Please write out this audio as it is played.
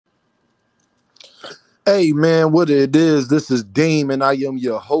Hey man, what it is? This is Deem, and I am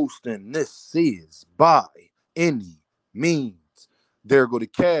your host, and this is By Any Means. There go the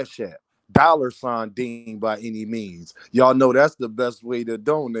Cash App, $Deem by any means. Y'all know that's the best way to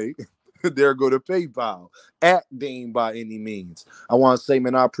donate. There go to PayPal at Deem by any means. I want to say,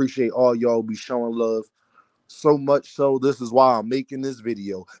 man, I appreciate all y'all be showing love so much so this is why I'm making this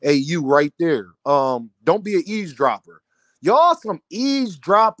video. Hey, you right there. Don't be an eavesdropper. Y'all some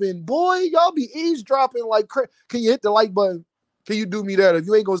eavesdropping, boy. Y'all be eavesdropping like can you hit the like button? Can you do me that? If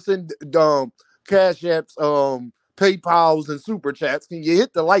you ain't gonna send cash apps, PayPals, and super chats, can you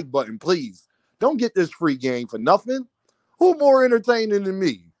hit the like button, please? Don't get this free game for nothing. Who more entertaining than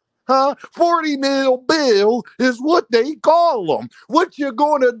me? Huh? 40 mil bill is what they call them. What you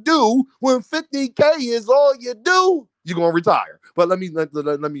gonna do when 50K is all you do? You're gonna retire. But let me stop.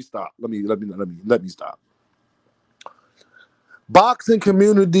 Let me stop. Boxing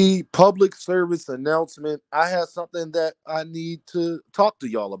community public service announcement. I have something that I need to talk to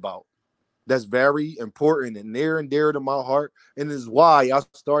y'all about. That's very important and near and dear to my heart, and is why I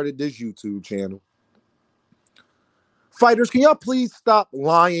started this YouTube channel. Fighters, can y'all please stop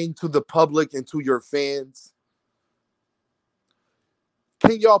lying to the public and to your fans?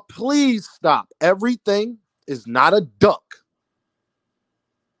 Can y'all please stop? Everything is not a duck.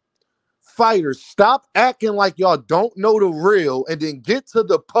 Fighters, stop acting like y'all don't know the real and then get to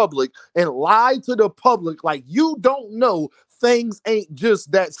the public and lie to the public like you don't know things ain't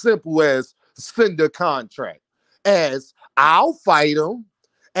just that simple as send a contract. As I'll fight him,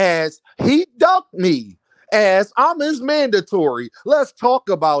 as he ducked me, as I'm his mandatory. Let's talk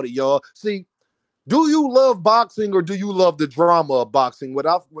about it, y'all. See, do you love boxing or do you love the drama of boxing? With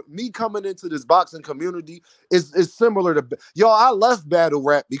me coming into this boxing community is similar to y'all. I left battle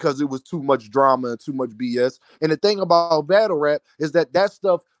rap because it was too much drama and too much BS. And the thing about battle rap is that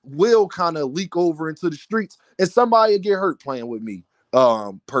stuff will kind of leak over into the streets, and somebody will get hurt playing with me.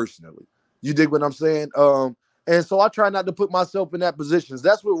 Personally, you dig what I'm saying? And so I try not to put myself in that position.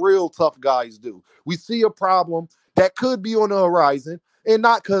 That's what real tough guys do. We see a problem that could be on the horizon. And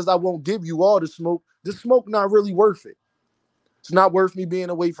not because I won't give you all the smoke not really worth it. It's not worth me being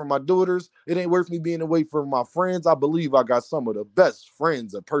away from my daughters. It ain't worth me being away from my friends. I believe I got some of the best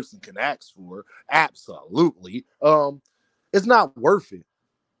friends a person can ask for. Absolutely. It's not worth it.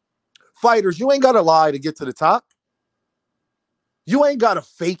 Fighters, you ain't got to lie to get to the top. You ain't got to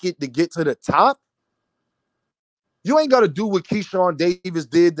fake it to get to the top. You ain't got to do what Keyshawn Davis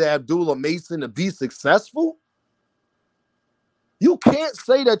did to Abdullah Mason to be successful. You can't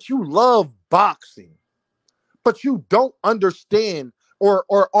say that you love boxing, but you don't understand or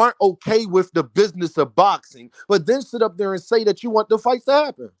aren't okay with the business of boxing, but then sit up there and say that you want the fights to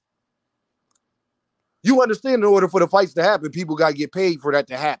happen. You understand in order for the fights to happen, people got to get paid for that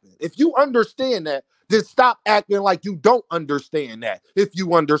to happen. If you understand that, then stop acting like you don't understand that. If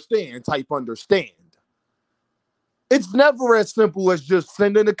you understand, type understand. It's never as simple as just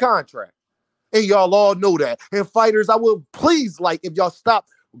sending a contract. And y'all all know that. And fighters, I will please, like, if y'all stop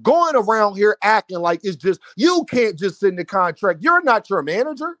going around here acting like it's just, you can't just send the contract. You're not your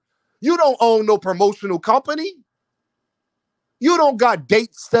manager. You don't own no promotional company. You don't got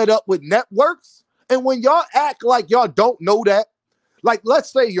dates set up with networks. And when y'all act like y'all don't know that, like,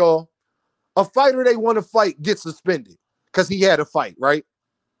 let's say, y'all, a fighter they want to fight gets suspended because he had a fight, right?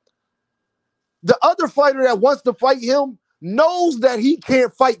 The other fighter that wants to fight him knows that he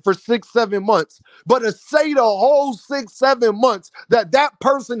can't fight for 6-7 months, but to say the whole 6-7 months that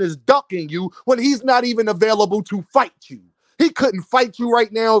person is ducking you when he's not even available to fight you. He couldn't fight you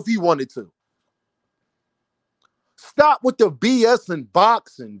right now if he wanted to. Stop with the BS in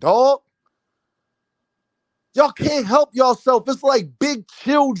boxing, dog. Y'all can't help yourself. It's like big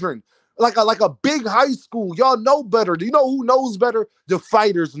children, like a big high school. Y'all know better. Do you know who knows better? The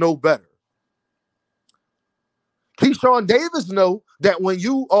fighters know better. Keyshawn Davis know that when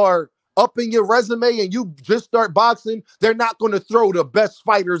you are upping your resume and you just start boxing, they're not going to throw the best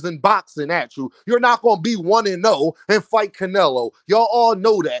fighters in boxing at you. You're not going to be 1-0 and fight Canelo. Y'all all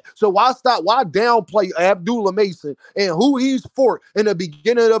know that. So why downplay Abdullah Mason and who he's fought in the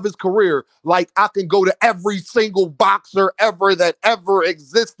beginning of his career? Like I can go to every single boxer ever that ever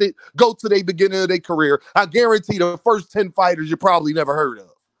existed, go to the beginning of their career. I guarantee the first 10 fighters you probably never heard of.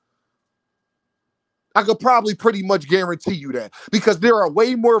 I could probably pretty much guarantee you that because there are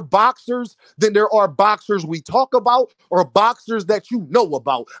way more boxers than there are boxers we talk about or boxers that you know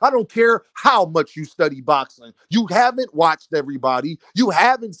about. I don't care how much you study boxing. You haven't watched everybody. You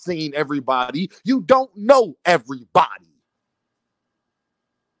haven't seen everybody. You don't know everybody.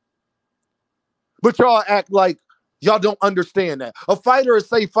 But y'all act like y'all don't understand that. A fighter is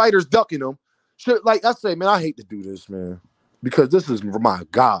say fighters ducking them Like I say, man, I hate to do this, man, because this is my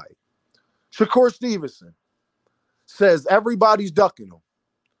guy. Shakur Stevenson says everybody's ducking him,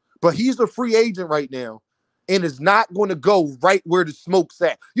 but he's a free agent right now and is not going to go right where the smoke's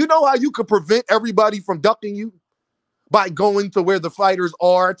at. You know how you could prevent everybody from ducking you? By going to where the fighters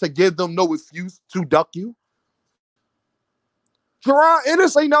are to give them no excuse to duck you. Jerron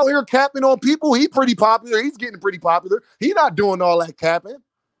Ennis ain't out here capping on people. He's pretty popular. He's getting pretty popular. He's not doing all that capping.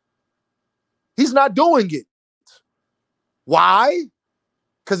 He's not doing it. Why?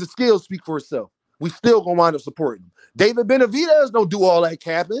 Because the skills speak for itself. We still gonna wind up supporting him. David Benavidez don't do all that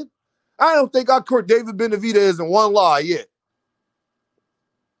capping. I don't think I caught David Benavidez in one lie yet.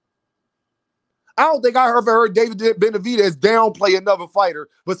 I don't think I ever heard David Benavidez downplay another fighter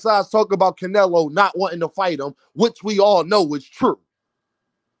besides talking about Canelo not wanting to fight him, which we all know is true.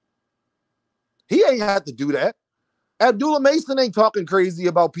 He ain't had to do that. Abdullah Mason ain't talking crazy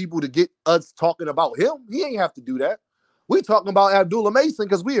about people to get us talking about him. He ain't have to do that. We talking about Abdullah Mason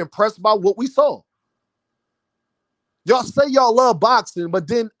because we impressed by what we saw. Y'all say y'all love boxing, but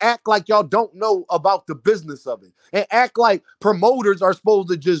then act like y'all don't know about the business of it. And act like promoters are supposed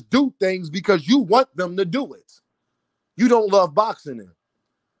to just do things because you want them to do it. You don't love boxing then.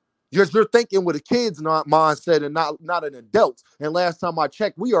 You're thinking with a kid's mindset and not an adult. And last time I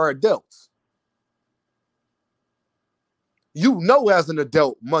checked, we are adults. You know as an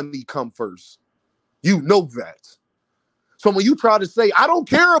adult, money come first. You know that. So when you try to say, I don't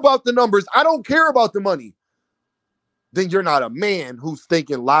care about the numbers, I don't care about the money, then you're not a man who's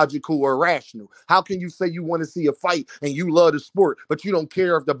thinking logical or rational. How can you say you want to see a fight and you love the sport, but you don't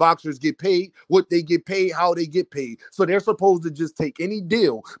care if the boxers get paid, what they get paid, how they get paid? So they're supposed to just take any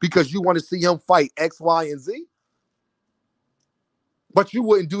deal because you want to see him fight X, Y, and Z? But you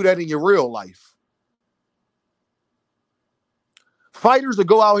wouldn't do that in your real life. Fighters that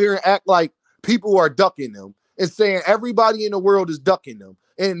go out here and act like people are ducking them and saying everybody in the world is ducking them.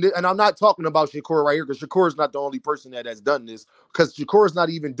 And I'm not talking about Shakur right here because Shakur is not the only person that has done this, because Shakur is not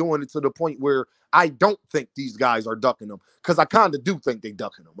even doing it to the point where I don't think these guys are ducking them, because I kind of do think they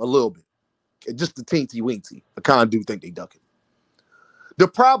ducking them a little bit. Just the teensy-weensy. I kind of do think they ducking. The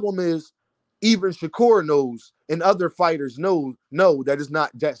problem is even Shakur knows and other fighters know that it's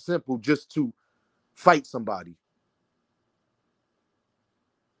not that simple just to fight somebody.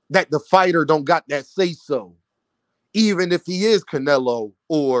 That the fighter don't got that say-so. Even if he is Canelo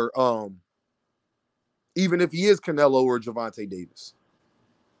or Gervonta Davis.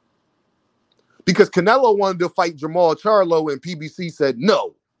 Because Canelo wanted to fight Jamal Charlo and PBC said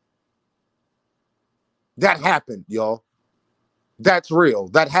no. That happened, y'all. That's real.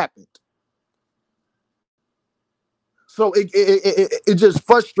 That happened. So it just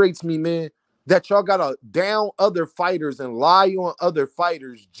frustrates me, man, that y'all gotta down other fighters and lie on other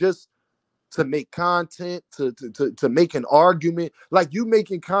fighters just to make content, to make an argument. Like, you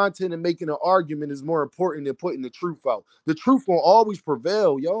making content and making an argument is more important than putting the truth out. The truth will always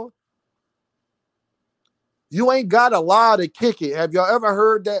prevail, y'all. You ain't got to lie to kick it. Have y'all ever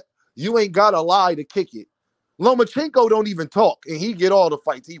heard that? You ain't got to lie to kick it. Lomachenko don't even talk, and he get all the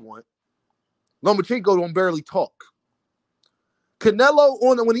fights he want. Lomachenko don't barely talk. Canelo,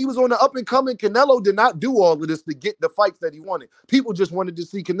 when he was on the up and coming, Canelo did not do all of this to get the fights that he wanted. People just wanted to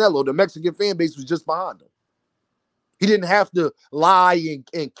see Canelo. The Mexican fan base was just behind him. He didn't have to lie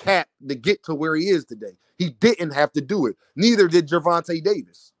and cap to get to where he is today. He didn't have to do it. Neither did Gervonta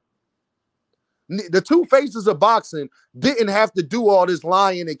Davis. The two faces of boxing didn't have to do all this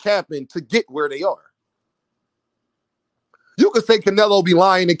lying and capping to get where they are. You could say Canelo be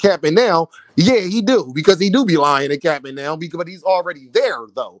lying and capping now. Yeah, he do, because he do be lying and capping now, but he's already there,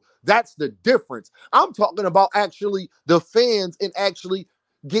 though. That's the difference. I'm talking about actually the fans and actually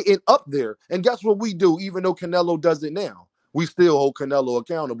getting up there. And guess what we do, even though Canelo does it now? We still hold Canelo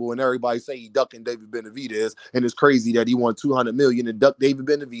accountable, and everybody say he ducking David Benavidez, and it's crazy that he won $200 million and ducked David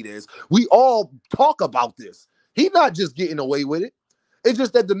Benavidez. We all talk about this. He's not just getting away with it. It's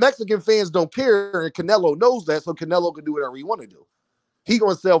just that the Mexican fans don't care, and Canelo knows that, so Canelo can do whatever he want to do. He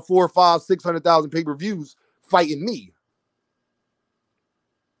gonna sell 4, 5, 600,000 pay-per-views fighting me.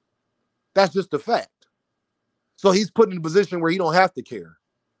 That's just a fact. So he's put in a position where he don't have to care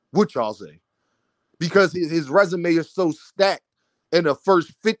what y'all say, because his resume is so stacked in the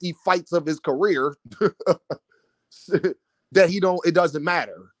first 50 fights of his career that it doesn't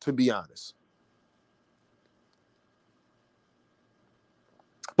matter, to be honest.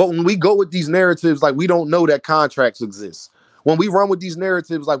 But when we go with these narratives, like, we don't know that contracts exist. When we run with these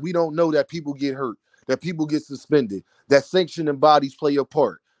narratives, like, we don't know that people get hurt, that people get suspended, that sanctioning bodies play a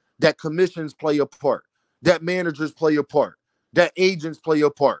part, that commissions play a part, that managers play a part, that agents play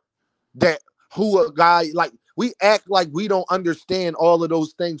a part, that who a guy like. We act like we don't understand all of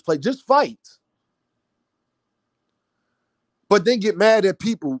those things. Play, just fight. But then get mad at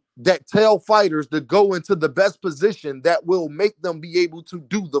people that tell fighters to go into the best position that will make them be able to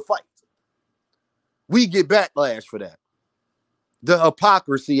do the fight. We get backlash for that. The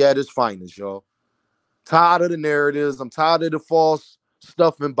hypocrisy at its finest, y'all. Tired of the narratives. I'm tired of the false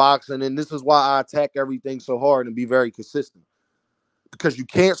stuff in boxing. And this is why I attack everything so hard and be very consistent. Because you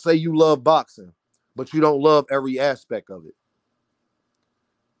can't say you love boxing, but you don't love every aspect of it.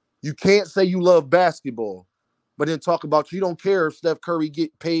 You can't say you love basketball, but then talk about you don't care if Steph Curry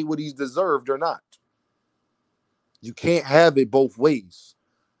get paid what he's deserved or not. You can't have it both ways.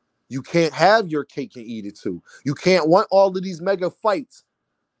 You can't have your cake and eat it too. You can't want all of these mega fights,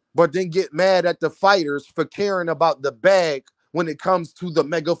 but then get mad at the fighters for caring about the bag when it comes to the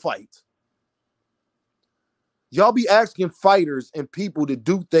mega fight. Y'all be asking fighters and people to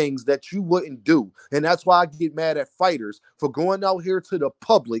do things that you wouldn't do. And that's why I get mad at fighters for going out here to the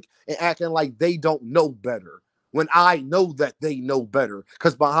public and acting like they don't know better when I know that they know better.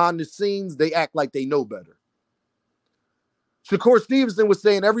 Because behind the scenes, they act like they know better. Shakur Stevenson was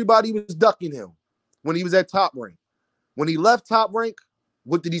saying everybody was ducking him when he was at Top Rank. When he left Top Rank,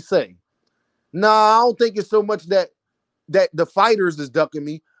 what did he say? Nah, I don't think it's so much that the fighters is ducking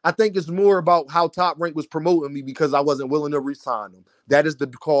me. I think it's more about how Top Rank was promoting me because I wasn't willing to resign them. That is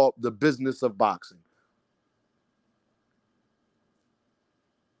called the business of boxing.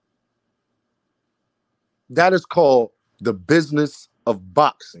 That is called the business of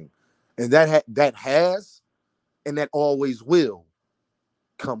boxing. And that has and that always will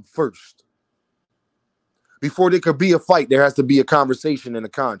come first. Before there could be a fight, there has to be a conversation and a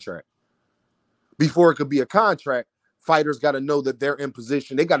contract. Before it could be a contract, fighters got to know that they're in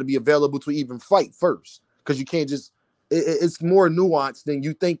position. They got to be available to even fight first, because you can't just, it's more nuanced than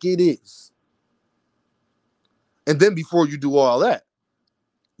you think it is. And then before you do all that,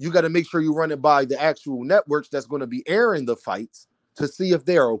 you got to make sure you run it by the actual networks that's going to be airing the fights to see if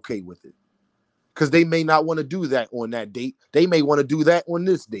they're okay with it. Because they may not want to do that on that date. They may want to do that on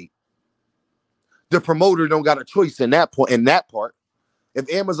this date. The promoter don't got a choice in that point, in that part.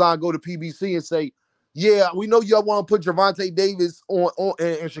 If Amazon go to PBC and say, yeah, we know y'all want to put Gervonta Davis on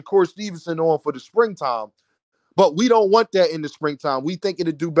and Shakur Stevenson on for the springtime, but we don't want that in the springtime. We think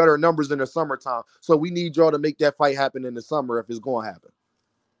it'll do better numbers in the summertime. So we need y'all to make that fight happen in the summer if it's going to happen.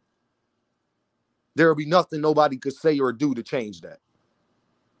 There will be nothing nobody could say or do to change that.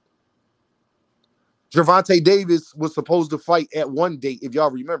 Gervonta Davis was supposed to fight at one date, if y'all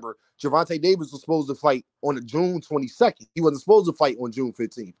remember. Gervonta Davis was supposed to fight on June 22nd. He wasn't supposed to fight on June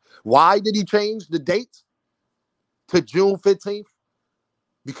 15th. Why did he change the date to June 15th?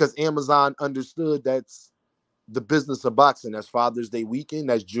 Because Amazon understood that's the business of boxing. That's Father's Day weekend.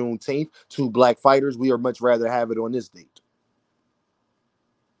 That's Juneteenth. 2 black fighters. We would much rather have it on this date.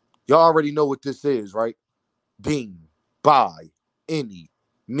 Y'all already know what this is, right? Bing, by any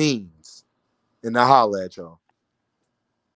means. And I holla at y'all.